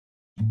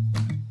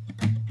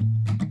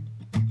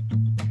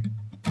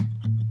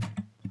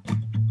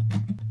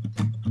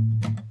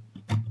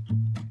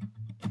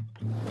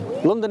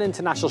London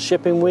International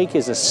Shipping Week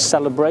is a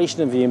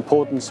celebration of the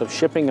importance of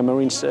shipping and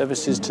marine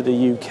services to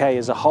the UK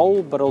as a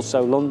whole, but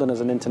also London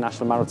as an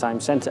international maritime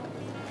centre.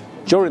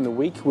 During the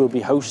week, we'll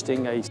be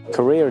hosting a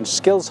career and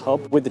skills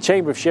hub with the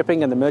Chamber of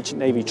Shipping and the Merchant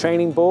Navy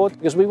Training Board,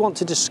 because we want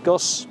to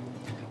discuss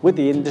with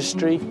the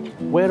industry,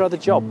 where are the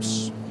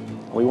jobs?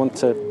 We want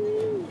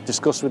to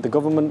discuss with the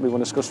government, we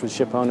want to discuss with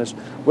ship owners,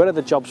 where are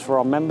the jobs for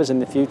our members in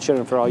the future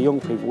and for our young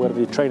people, where are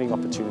the training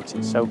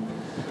opportunities? So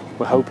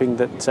we're hoping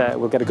that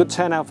we'll get a good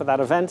turnout for that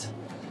event.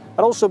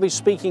 I'll also be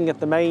speaking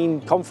at the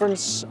main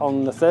conference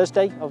on the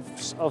Thursday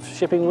of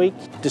Shipping Week,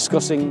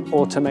 discussing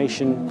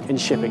automation in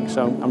shipping.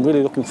 So I'm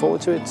really looking forward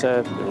to it. It's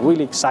a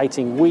really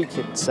exciting week.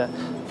 It's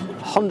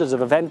hundreds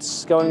of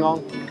events going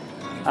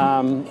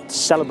on,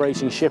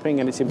 celebrating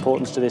shipping and its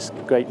importance to this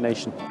great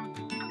nation.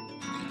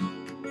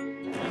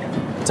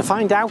 To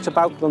find out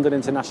about London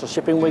International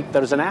Shipping Week,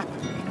 there is an app.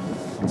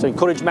 So I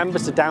encourage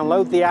members to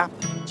download the app,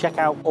 check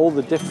out all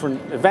the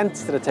different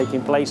events that are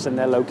taking place and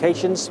their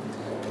locations.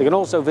 They can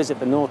also visit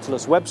the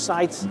Nautilus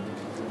website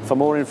for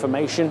more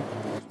information.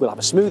 We'll have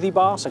a smoothie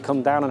bar, so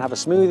come down and have a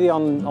smoothie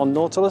on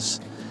Nautilus,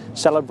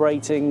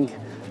 celebrating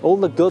all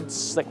the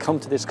goods that come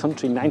to this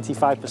country,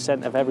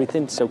 95% of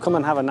everything. So come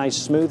and have a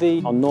nice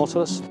smoothie on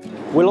Nautilus.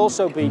 We'll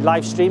also be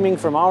live streaming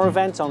from our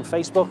event on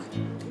Facebook.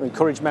 We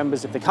encourage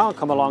members, if they can't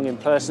come along in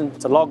person,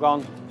 to log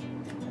on,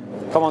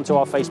 come onto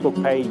our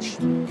Facebook page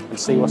and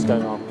see what's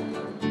going on.